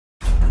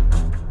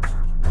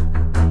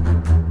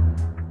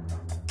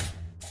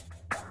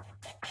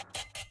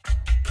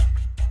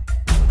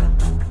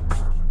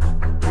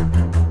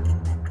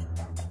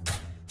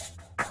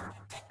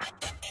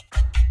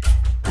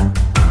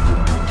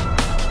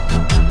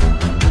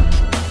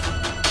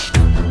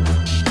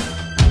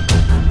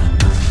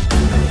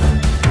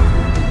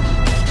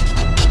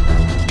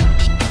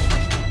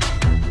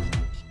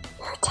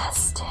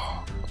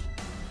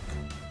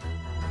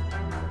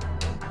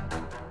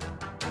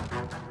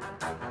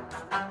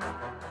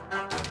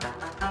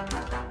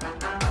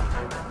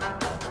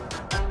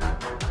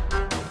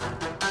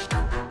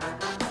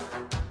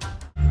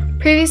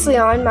Previously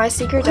on My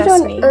Secret What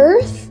Destiny. on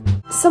earth?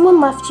 Someone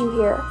left you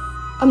here.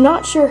 I'm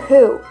not sure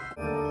who.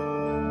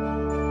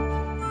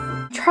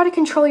 Try to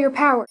control your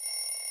power.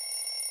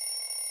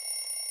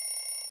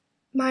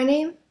 My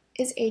name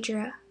is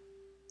Adria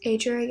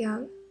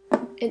Young,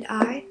 and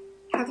I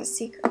have a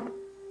secret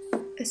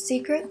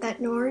that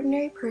no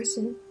ordinary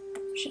person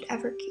should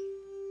ever keep.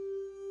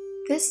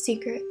 This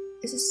secret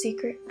is a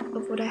secret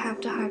of what I have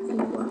to hide from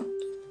the world.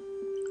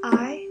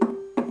 I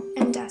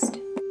am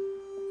destined.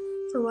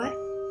 For what?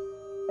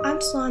 I'm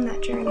still on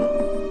that journey.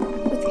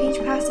 With each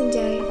passing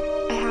day,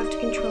 I have to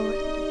control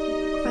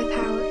it. My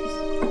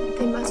powers,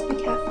 they must be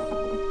kept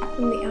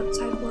from the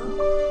outside world.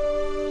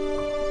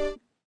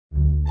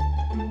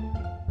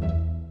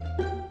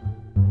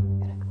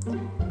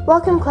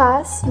 Welcome,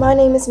 class. My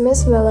name is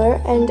Miss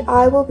Miller, and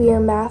I will be your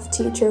math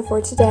teacher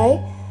for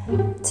today.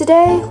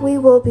 Today, we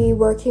will be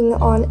working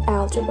on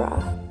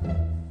algebra.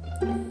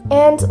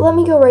 And let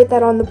me go write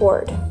that on the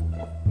board.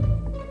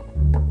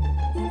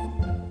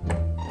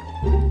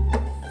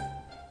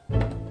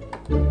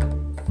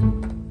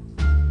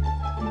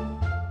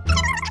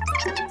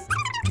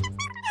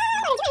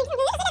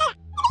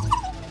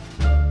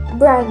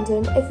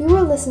 Brandon, if you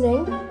were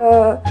listening,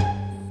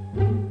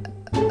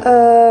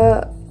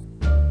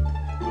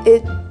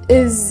 it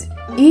is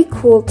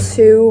equal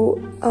to,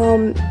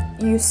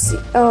 you see,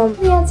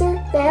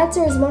 The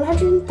answer is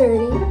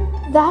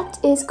 130. That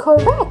is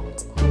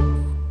correct.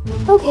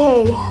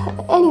 Okay,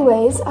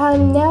 anyways,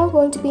 I'm now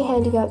going to be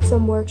handing out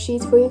some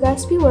worksheets for you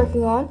guys to be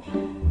working on.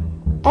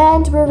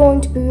 And we're going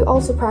to be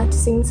also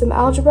practicing some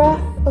algebra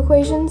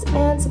equations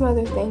and some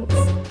other things.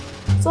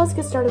 So let's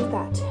get started with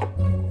that.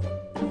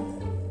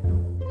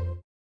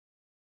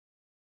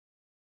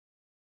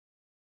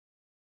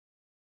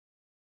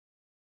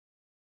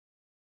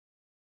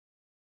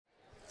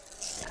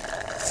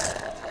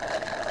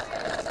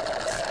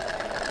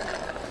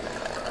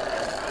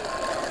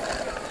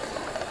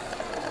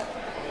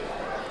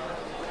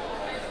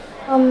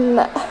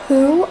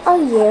 Who are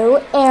you,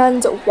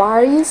 and why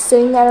are you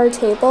sitting at our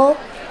table?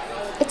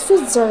 It's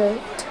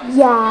reserved.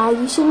 Yeah,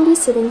 you shouldn't be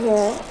sitting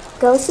here.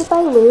 Go sit by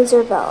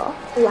Loserville.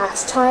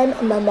 Last time,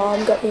 my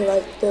mom got me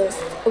like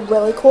this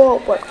really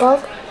cool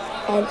workbook,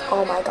 and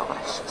oh my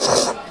gosh.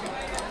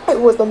 It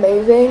was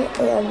amazing,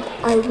 and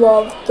I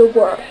loved the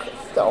work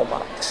so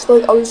much.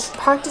 Like, I was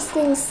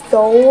practicing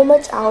so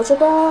much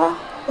algebra.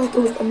 Like,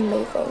 it was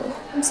amazing.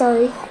 I'm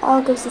sorry,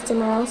 I'll go sit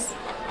somewhere else.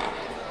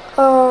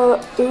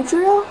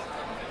 Adria?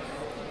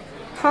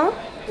 Huh?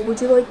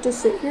 Would you like to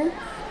sit here?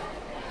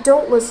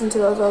 Don't listen to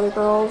those other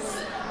girls.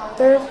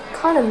 They're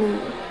kind of mean.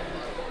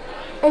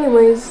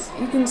 Anyways,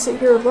 you can sit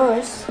here with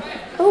us.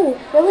 Oh,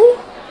 really?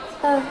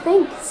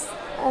 Thanks.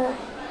 I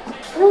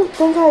don't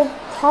think I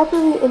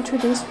properly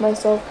introduced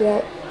myself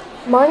yet.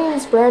 My name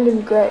is Brandon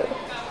Gray.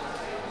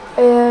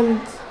 And,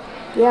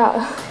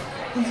 yeah,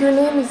 your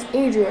name is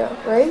Adria,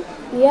 right?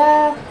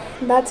 Yeah,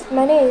 that's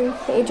my name,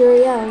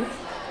 Adria Young.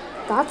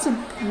 That's a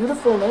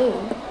beautiful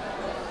name.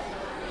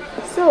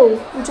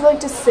 So, would you like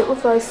to sit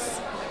with us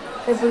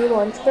every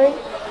lunch break?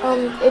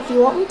 If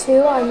you want me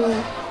to, I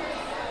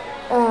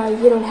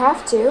mean, you don't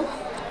have to.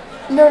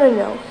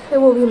 No, it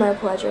will be my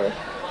pleasure.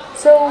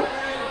 So,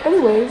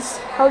 anyways,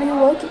 how do you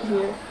like it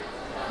here?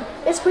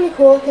 It's pretty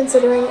cool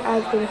considering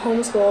I've been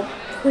homeschooled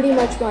pretty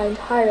much my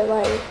entire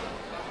life.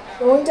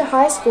 Going to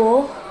high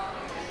school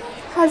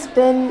has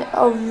been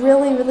a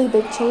really, really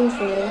big change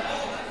for me.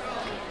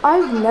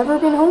 I've never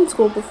been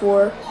homeschooled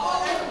before.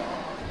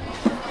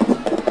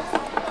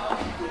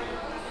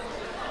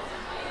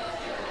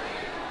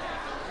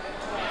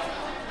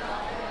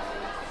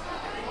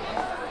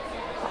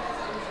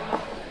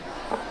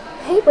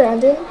 Hey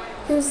Brandon,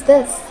 who's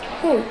this?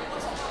 Hey,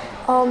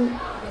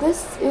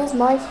 this is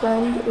my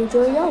friend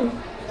Adria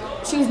Young.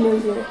 She's new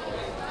here.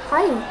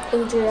 Hi,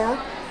 Adria.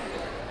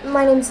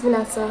 My name's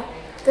Vanessa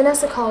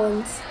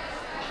Collins.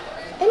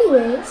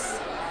 Anyways,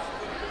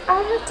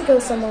 I have to go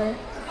somewhere.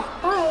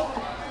 Bye.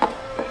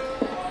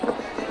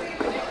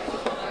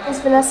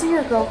 Is Vanessa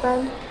your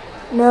girlfriend?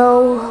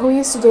 No, we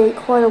used to date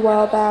quite a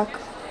while back.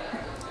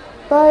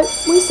 But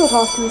we still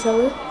talk to each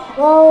other.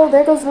 Well,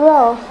 there goes the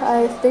bell.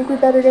 I think we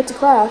better get to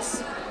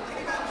class.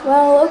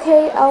 Well,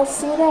 okay, I'll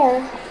see you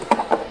there.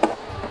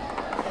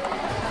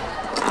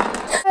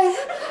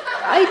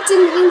 I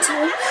didn't mean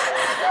to.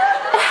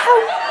 How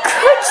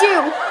could you?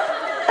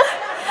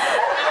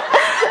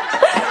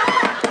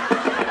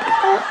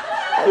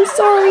 I'm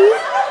sorry.